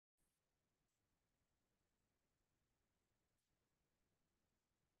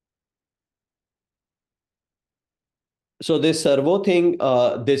So this servo thing,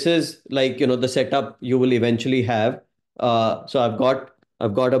 this is like, the setup you will eventually have. So I've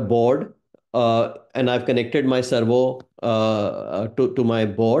got a board, and I've connected my servo to my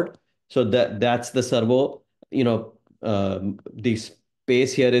board. So that's the servo. The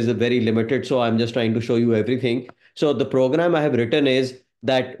space here is very limited, so I'm just trying to show you everything. So the program I have written is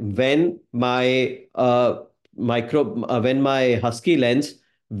that when my Husky lens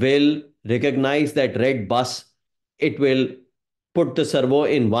will recognize that red bus, it will put the servo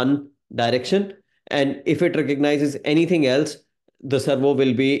in one direction. And if it recognizes anything else, the servo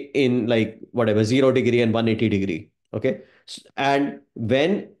will be in like whatever 0 degree and 180 degree. Okay. And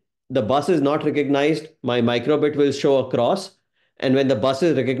when the bus is not recognized, my microbit will show a cross. And when the bus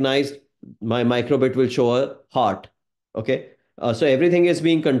is recognized, my microbit will show a heart. Okay. So everything is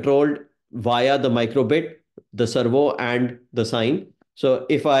being controlled via the microbit, the servo, and the sign. So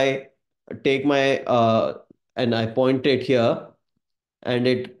if I take my and I point it here, and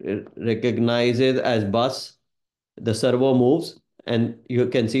it recognizes as bus, the servo moves, and you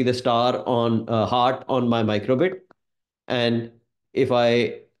can see the star on heart on my microbit. And if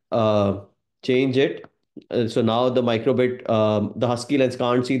I change it, so now the microbit, the Husky lens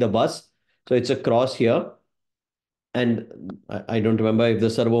can't see the bus, so it's a cross here. And I don't remember if the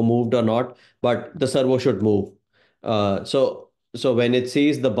servo moved or not, but the servo should move. So when it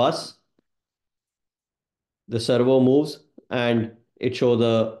sees the bus, the servo moves and it shows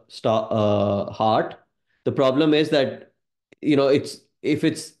the heart. The problem is that, it's if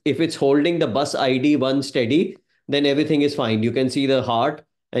it's holding the bus ID one steady, then everything is fine. You can see the heart,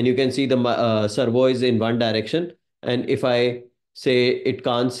 and you can see the servo is in one direction. And if I say it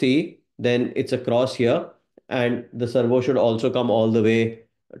can't see, then it's a cross here, and the servo should also come all the way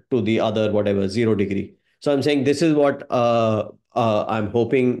to the other whatever 0 degree. So I'm saying this is what I'm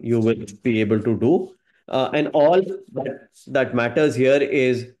hoping you will be able to do. And all that matters here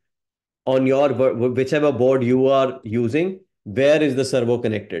is on your whichever board you are using, where is the servo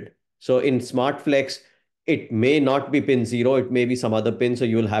connected? So in SmartFlex, it may not be pin 0, it may be some other pin, so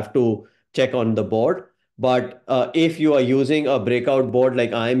you will have to check on the board. But if you are using a breakout board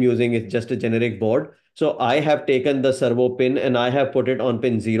like I am using, it's just a generic board. So I have taken the servo pin and I have put it on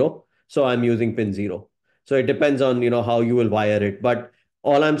pin 0. So I'm using pin 0. So it depends on how you will wire it. But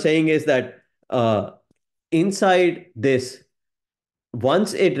all I'm saying is that inside this,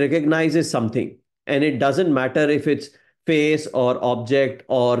 once it recognizes something, and it doesn't matter if it's face or object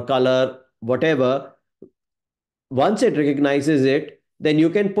or color, whatever, once it recognizes it, then you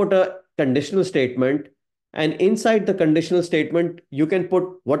can put a conditional statement, and inside the conditional statement you can put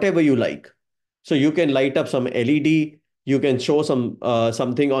whatever you like. So you can light up some LED, you can show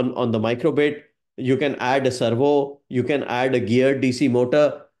something on the microbit, you can add a servo, you can add a geared DC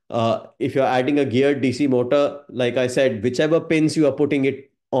motor. If you're adding a geared DC motor, like I said, whichever pins you are putting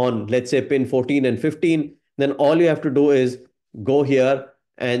it on, let's say pin 14 and 15, then all you have to do is go here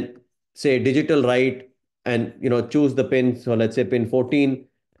and say digital write, and choose the pin. So let's say pin 14,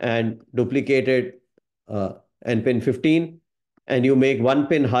 and duplicate it, and pin 15, and you make one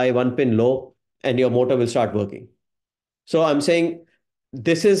pin high, one pin low, and your motor will start working. So I'm saying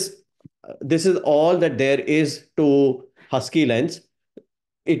this is this is all that there is to Husky Lens.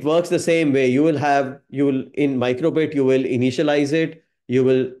 It works the same way. You will in microbit, you will initialize it, you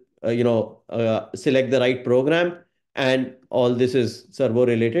will select the right program, and all this is servo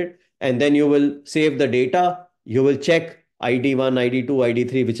related. And then you will save the data, you will check ID1, ID2,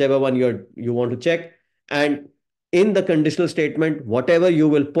 ID3, whichever one you want to check. And in the conditional statement, whatever you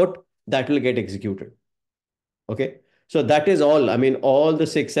will put, that will get executed. Okay. So that is all. I mean, all the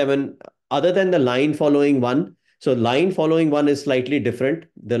 6, 7, other than the line following one. So line following one is slightly different,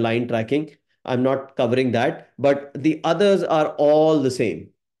 the line tracking. I'm not covering that, but the others are all the same,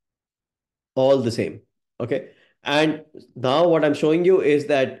 all the same. Okay. And now what I'm showing you is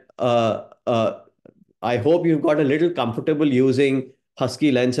that I hope you've got a little comfortable using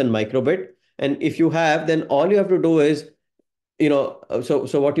Husky Lens and Microbit. And if you have, then all you have to do is,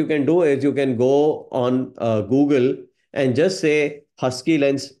 so what you can do is you can go on Google and just say Husky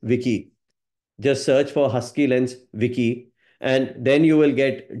Lens Wiki. Just search for Husky Lens Wiki, and then you will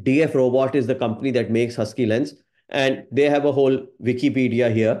get DF Robot is the company that makes Husky Lens, and they have a whole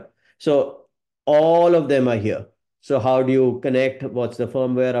Wikipedia here. So all of them are here. So how do you connect? What's the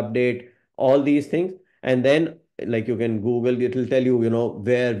firmware update? All these things, and then like you can Google, it will tell you,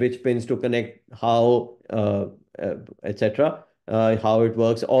 where which pins to connect, how, etc. How it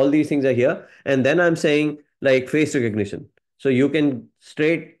works. All these things are here, and then I'm saying like face recognition. So you can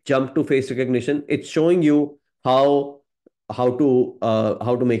straight jump to face recognition. It's showing you how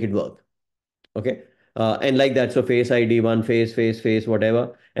to make it work. Okay. And like that. So face ID, one face,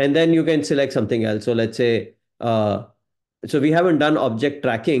 whatever. And then you can select something else. So let's say, so we haven't done object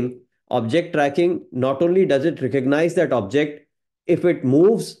tracking. Object tracking, not only does it recognize that object, if it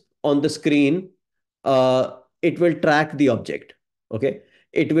moves on the screen, it will track the object. Okay.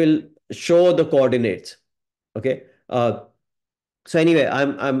 It will show the coordinates. Okay. So anyway,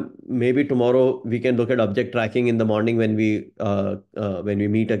 I'm maybe tomorrow we can look at object tracking in the morning when we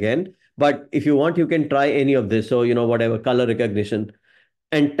meet again. But if you want, you can try any of this. So whatever color recognition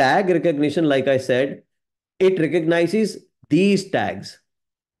and tag recognition, like I said, it recognizes these tags.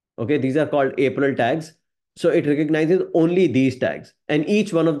 Okay, these are called April tags. So it recognizes only these tags, and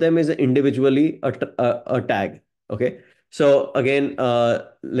each one of them is individually a tag. Okay, so again,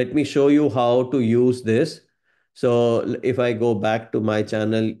 let me show you how to use this. So if I go back to my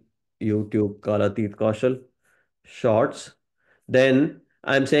channel, YouTube Kalatit Kaushal Shorts, then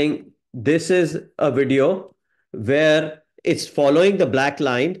I'm saying this is a video where it's following the black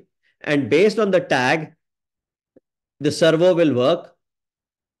line, and based on the tag, the servo will work.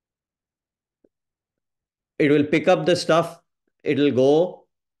 It will pick up the stuff. It'll go.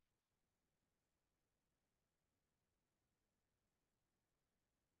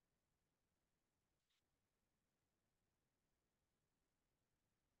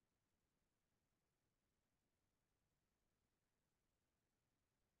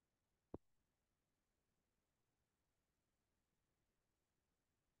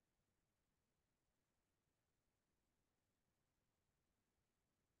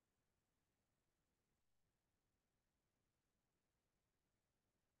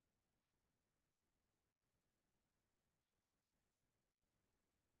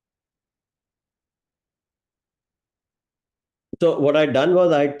 So what I'd done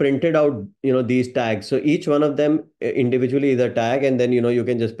was I'd printed out, these tags. So each one of them individually is a tag, and then you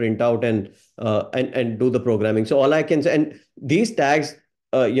can just print out and do the programming. So all I can say, and these tags,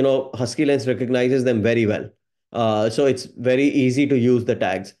 Huskylens recognizes them very well. So it's very easy to use the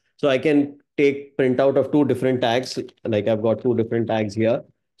tags. So I can take printout of two different tags. Like I've got two different tags here.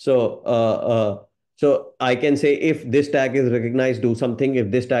 So so I can say if this tag is recognized, do something.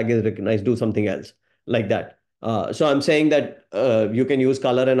 If this tag is recognized, do something else, like that. So I'm saying that you can use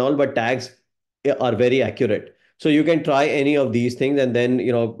color and all, but tags are very accurate. So you can try any of these things, and then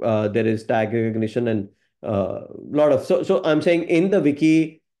there is tag recognition and lot of. So I'm saying in the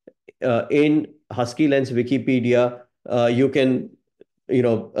wiki, in Huskylens Wikipedia, you can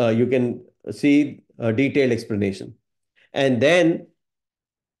see a detailed explanation. And then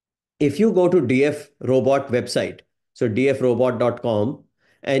if you go to DF Robot website, so dfrobot.com,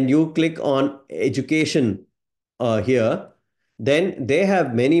 and you click on education here, then they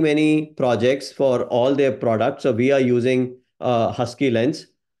have many, many projects for all their products. So we are using Huskylens.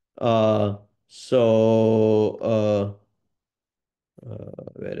 Uh, so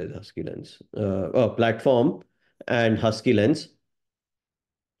where is Huskylens? Platform and Huskylens.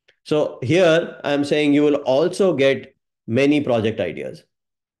 So here I'm saying you will also get many project ideas.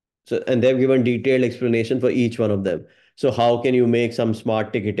 So, and they've given detailed explanation for each one of them. So how can you make some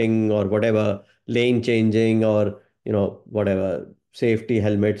smart ticketing or whatever, lane changing or, whatever, safety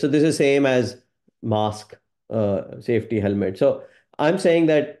helmet. So this is same as mask, safety helmet. So I'm saying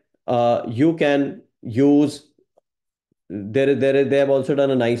that you can use, they have also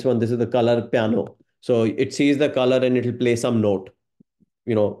done a nice one. This is the color piano. So it sees the color and it will play some note.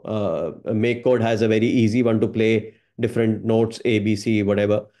 Make code has a very easy one to play different notes, A, B, C,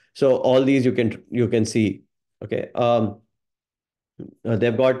 whatever. So all these you can see. Okay.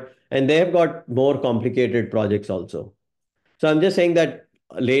 They have got more complicated projects also. So I'm just saying that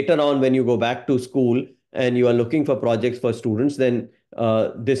later on, when you go back to school and you are looking for projects for students, then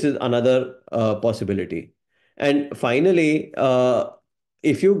this is another possibility. And finally,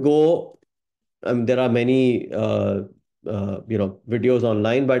 if you go, there are many videos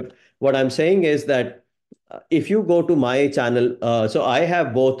online, but what I'm saying is that if you go to my channel, so I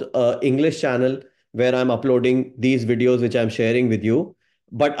have both English channel where I'm uploading these videos which I'm sharing with you,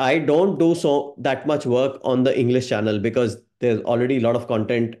 but I don't do so that much work on the English channel because there's already a lot of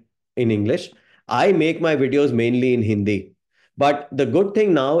content in English. I make my videos mainly in Hindi. But the good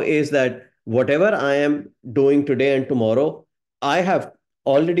thing now is that whatever I am doing today and tomorrow, I have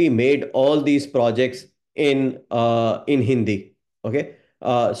already made all these projects in Hindi. Okay.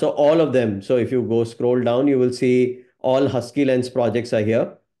 So all of them. So if you go scroll down, you will see all Huskylens projects are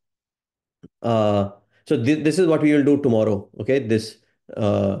here. So this is what we will do tomorrow. Okay, this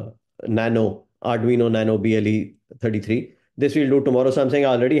Nano Arduino Nano BLE 33. This we'll do tomorrow. So I'm saying I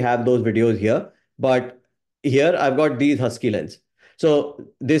already have those videos here, but here I've got these Huskylens. So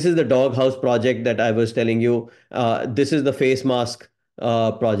this is the doghouse project that I was telling you. This is the face mask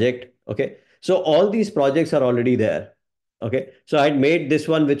project. Okay. So all these projects are already there. Okay. So I'd made this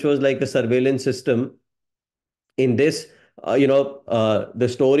one, which was like a surveillance system. In this, the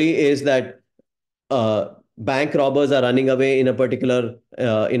story is that bank robbers are running away in a particular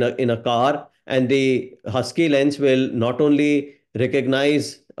in a car, and the husky lens will not only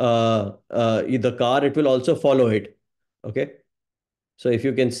recognize the car, it will also follow it. Okay. So if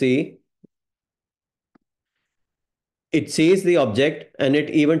you can see, it sees the object and it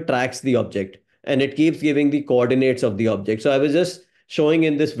even tracks the object, and it keeps giving the coordinates of the object. So I was just showing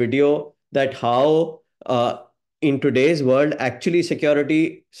in this video that how in today's world actually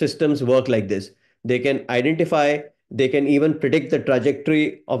security systems work like this. They can identify, they can even predict the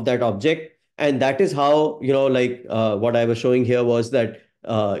trajectory of that object. And that is how, like what I was showing here was that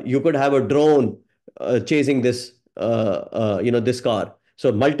you could have a drone chasing this car.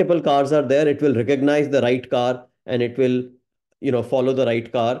 So multiple cars are there, it will recognize the right car and it will follow the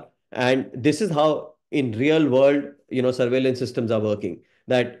right car. And this is how in real world surveillance systems are working,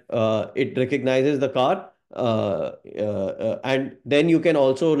 that it recognizes the car, and then you can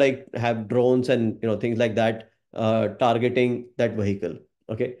also like have drones and things like that targeting that vehicle.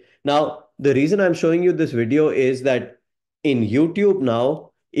 Okay. Now the reason I'm showing you this video is that in YouTube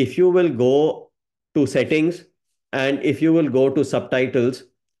now, if you will go to settings and if you will go to subtitles,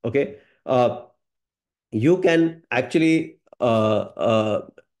 okay, you can actually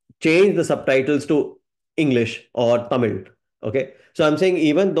change the subtitles to English or Tamil. Okay. So I'm saying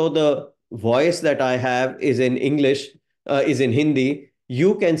even though the voice that I have is in English, is in Hindi,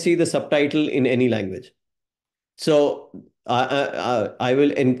 you can see the subtitle in any language. So I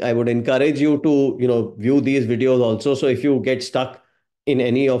would encourage you to view these videos also. So if you get stuck in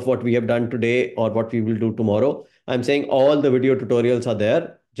any of what we have done today or what we will do tomorrow, I'm saying all the video tutorials are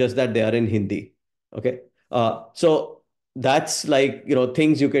there, just that they are in Hindi. Okay. So that's like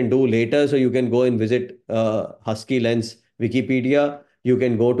things you can do later. So you can go and visit Husky Lens Wikipedia. You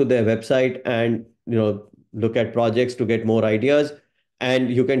can go to their website and look at projects to get more ideas.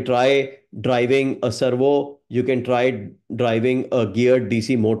 And you can try driving a servo, you can try driving a geared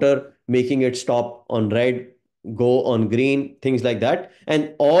DC motor, making it stop on red, go on green, things like that.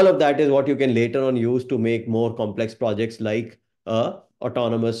 And all of that is what you can later on use to make more complex projects like a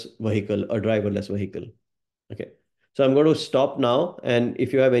autonomous vehicle, a driverless vehicle. Okay. So I'm going to stop now. And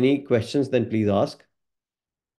if you have any questions, then please ask.